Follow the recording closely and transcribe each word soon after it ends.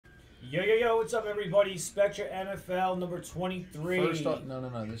Yo, yo, yo, what's up, everybody? Spectra NFL number 23. First off,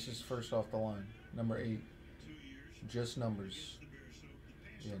 no. This is first off the line. Number 8. Just numbers.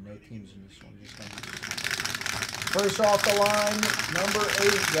 Yeah, no teams in this one. Just numbers. First off the line, number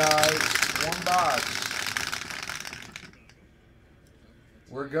 8, guys. One box.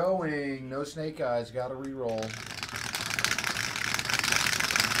 We're going. No snake eyes. Got to re-roll.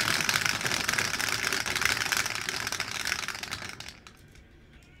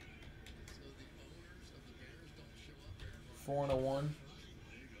 Four and a 1.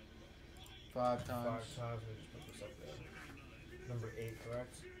 5 times. 5 times. Let me just put this up there. Number 8,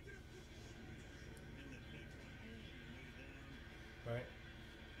 correct? Right?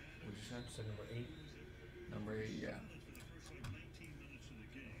 What'd you say? Said number 8. Number 8, yeah.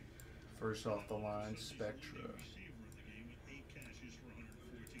 First off the line, Spectra.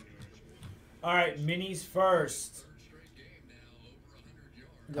 All right, minis first.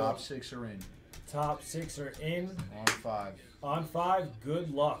 Top 6 are in. Top 6 are in. On 5. On 5,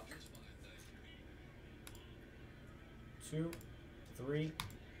 good luck. 2, 3,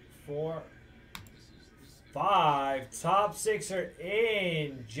 4, 5. Top 6 are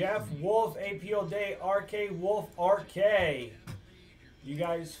in. Jeff Wolf, APO Day, RK Wolf, RK. You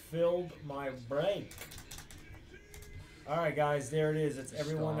guys filled my break. All right, guys, there it is. That's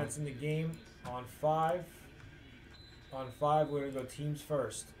everyone that's in the game on 5. On 5, we're going to go teams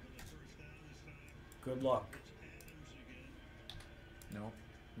first. Good luck. Nope.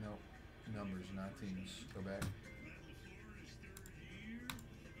 Numbers, not teams. Go back.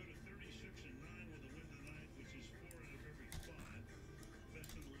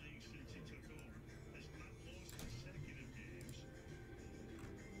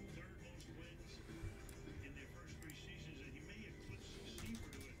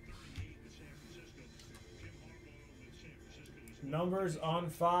 Numbers on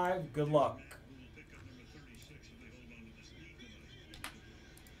 5. Good luck.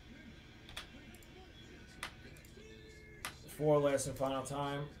 Four last and final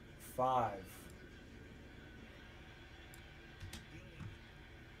time. 5.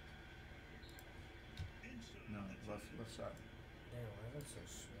 No, left side. Damn, why is that so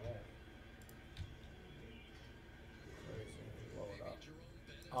small? Crazy. Blow it up.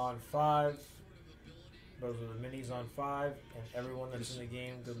 On 5. Those are the minis on 5, and everyone that's in the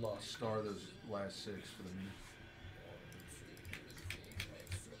game, good luck. Star those last 6 for the mini.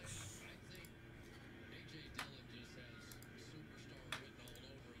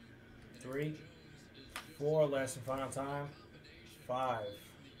 3, 4, last and final time. 5.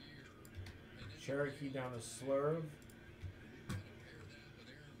 Cherokee down to Slurve.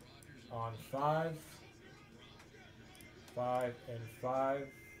 On 5. 5 and 5.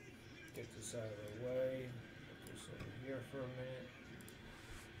 Get this out of the way. Put this over here for a minute.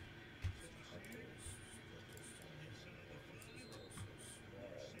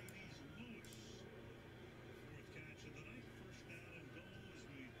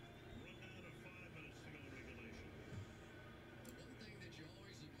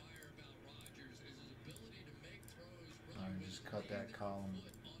 Alright, just cut that column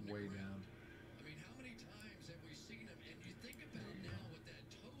way down.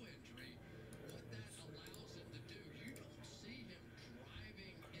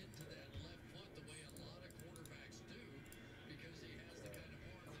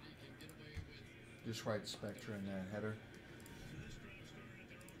 Just write Spectra in that header.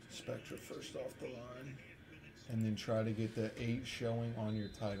 Spectra first off the line. And then try to get the 8 showing on your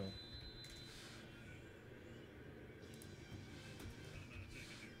title.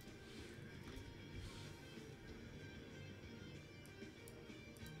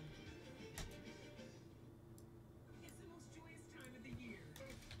 It's the most joyous time of the year,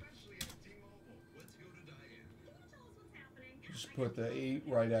 especially at T-Mobile. Let's go to Diane. Can you tell us what's happening? Just put the 8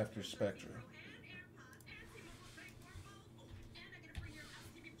 right after Spectra.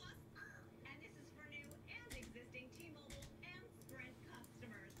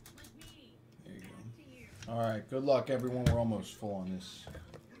 Alright, good luck everyone. We're almost full on this.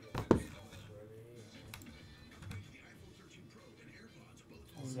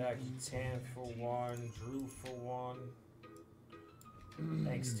 Zach, 10 for 1. Drew for 1.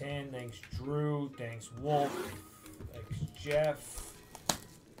 Thanks, 10. Thanks, Drew. Thanks, Wolf. Thanks, Jeff.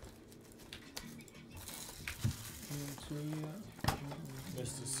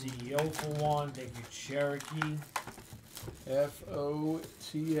 Mr. CEO for 1. Thank you, Cherokee.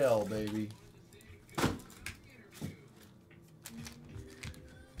 FOTL, baby.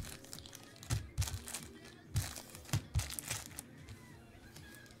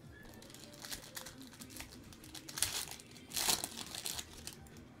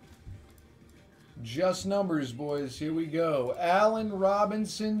 Just numbers, boys. Here we go. Allen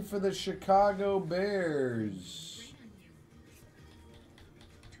Robinson for the Chicago Bears.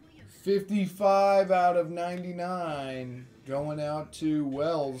 55 out of 99. Going out to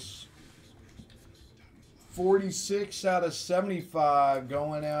Wells. 46 out of 75.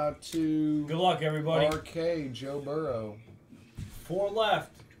 Going out to Good luck, everybody. RK, Joe Burrow. 4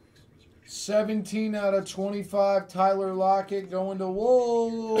 left. 17 out of 25, Tyler Lockett going to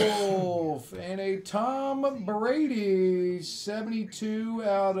Wolf. And a Tom Brady, 72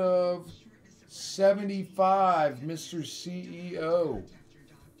 out of 75, Mr. CEO.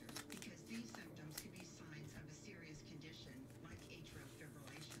 Because these symptoms could be signs of a serious condition like atrial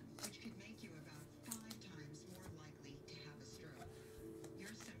fibrillation, which could make you about 5 times more likely to have a stroke.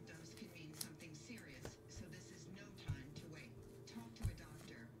 Your symptoms could mean something serious, so this is no time to wait. Talk to a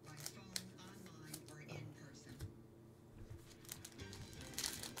doctor by phone, online, or in person.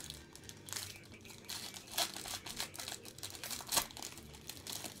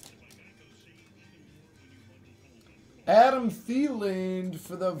 Adam Thielen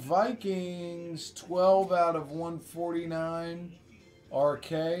for the Vikings, 12 out of 149,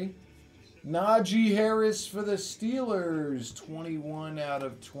 RK. Najee Harris for the Steelers, 21 out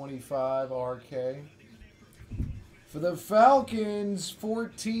of 25, RK. For the Falcons,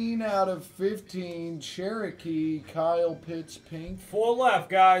 14 out of 15, Cherokee, Kyle Pitts pink. 4 left,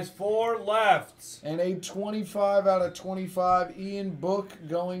 guys. 4 left. And a 25 out of 25, Ian Book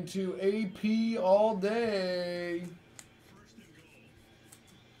going to AP all day.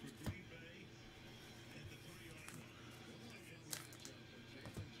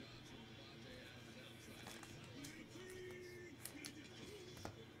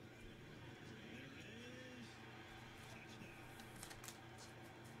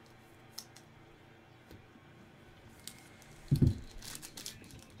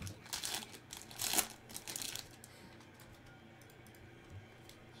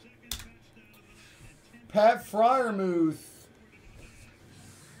 Pat Fryermuth,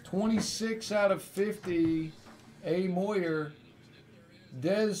 26 out of 50, A. Moyer.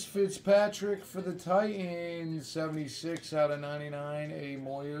 Dez Fitzpatrick for the Titans, 76 out of 99, A.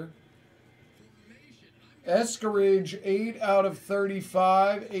 Moyer. Escaridge, 8 out of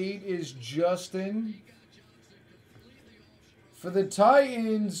 35, 8 is Justin. For the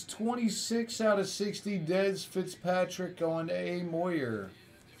Titans, 26 out of 60, Dez Fitzpatrick going to A. Moyer.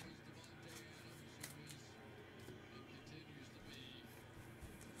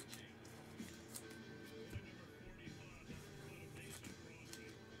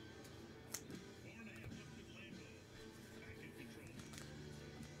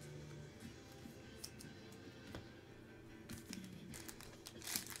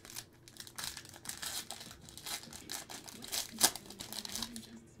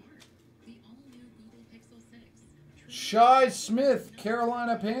 Shai Smith,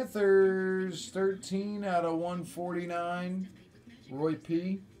 Carolina Panthers, 13 out of 149, Roy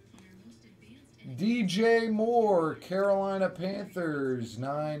P. DJ Moore, Carolina Panthers,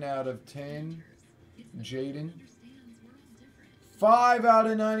 9 out of 10, Jaden. 5 out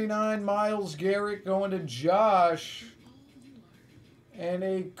of 99, Myles Garrett going to Josh. And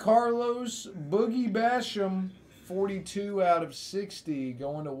a Carlos Boogie Basham, 42 out of 60,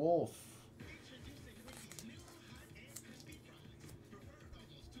 going to Wolf.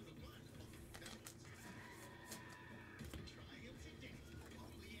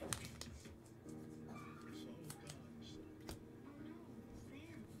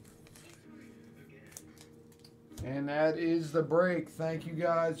 And that is the break. Thank you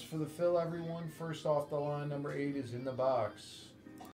guys for the fill, everyone. First off the line, number 8 is in the box.